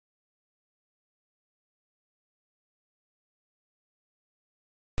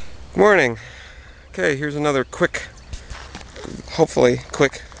Morning. Okay, here's another quick, hopefully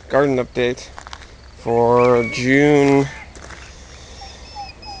quick garden update for June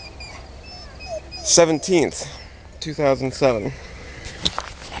 17th, 2007.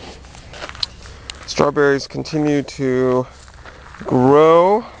 Strawberries continue to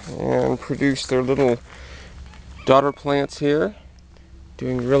grow and produce their little daughter plants here.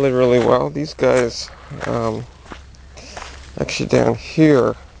 Doing really, really well. These guys, actually down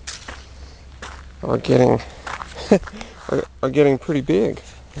here, are getting are getting pretty big.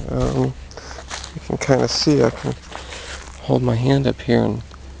 You can kind of see. I can hold my hand up here and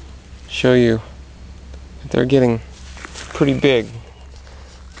show you that they're getting pretty big.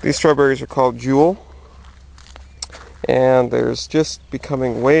 These strawberries are called Jewel, and there's just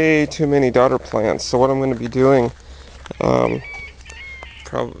becoming way too many daughter plants. So what I'm going to be doing,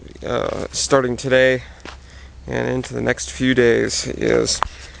 probably starting today and into the next few days, is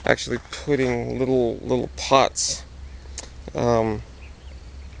actually putting little pots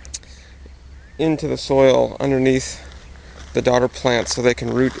into the soil underneath the daughter plants so they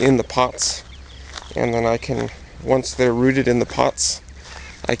can root in the pots, and then I can, once they're rooted in the pots,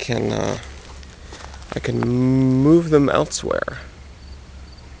 I can move them elsewhere.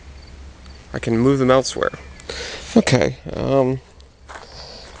 Okay.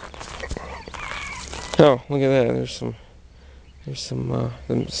 Oh, look at that. There's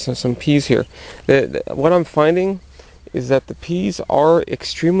some peas here. What I'm finding is that the peas are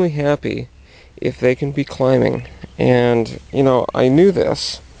extremely happy if they can be climbing. And, I knew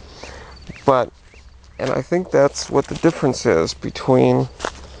this, and I think that's what the difference is between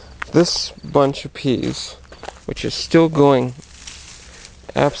this bunch of peas, which is still going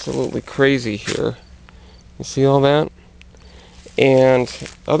absolutely crazy here. You see all that? And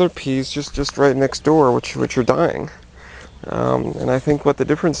other peas just right next door, which are dying. And I think what the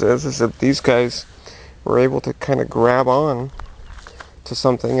difference is that these guys were able to kind of grab on to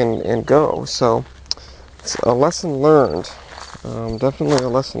something and go. So it's a lesson learned. Definitely a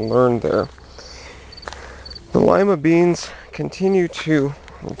lesson learned there. The lima beans continue to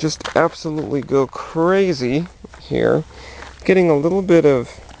just absolutely go crazy here. Getting a little bit of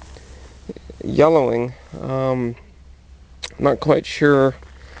yellowing. Not quite sure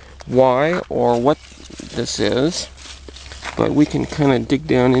why or what this is, but we can kind of dig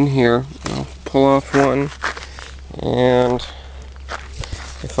down in here. I'll pull off one, and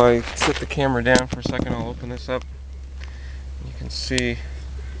if I set the camera down for a second, I'll open this up. You can see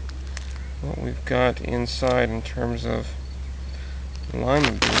what we've got inside in terms of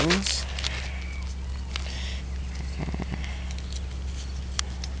lima beans.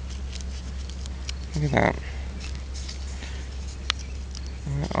 Look at that.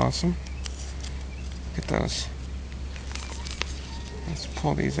 Isn't that awesome? Look at those. Let's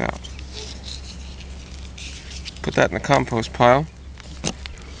pull these out. Put that in the compost pile.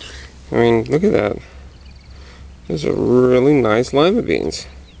 I mean, look at that. Those are really nice lima beans.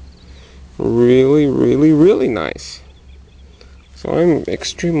 Really, really, really nice. So I'm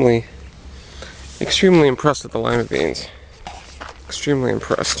extremely impressed with the lima beans. Extremely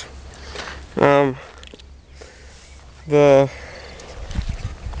impressed.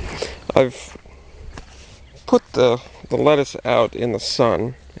 I've put the lettuce out in the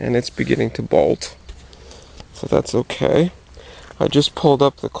sun, and it's beginning to bolt, so that's okay. I just pulled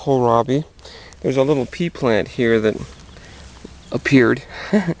up the kohlrabi. There's a little pea plant here that appeared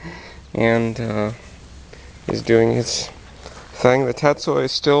and is doing its thing. The tatsoi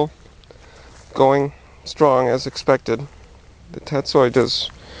is still going strong as expected. The tatsoi does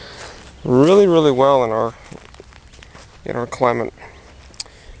really, really well in our climate.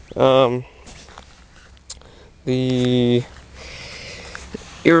 The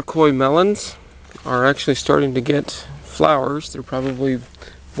Iroquois melons are actually starting to get flowers. They're probably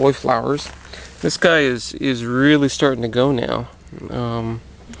boy flowers. This guy is really starting to go now.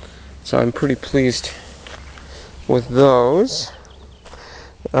 So I'm pretty pleased with those.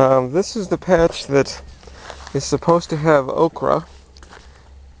 This is the patch that is supposed to have okra,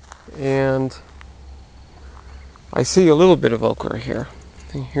 and I see a little bit of okra here.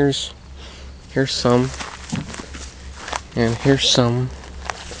 And here's some, and here's some,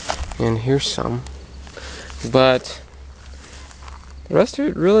 and here's some, but the rest of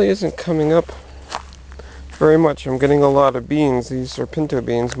it really isn't coming up very much. I'm getting a lot of beans. These are pinto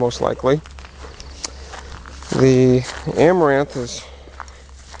beans, most likely. The amaranth is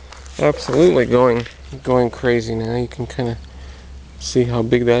absolutely going crazy now. You can kind of see how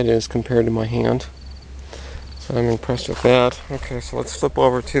big that is compared to my hand. So I'm impressed with that. Okay, so let's flip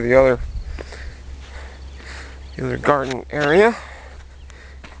over to the other garden area.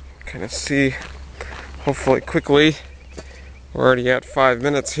 kind of see, hopefully quickly, we're already at 5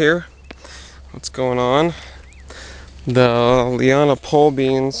 minutes here, what's going on. The Liana pole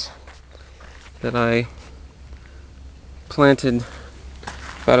beans that I planted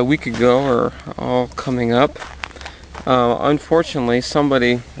about a week ago are all coming up. Unfortunately,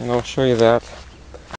 somebody, and I'll show you that,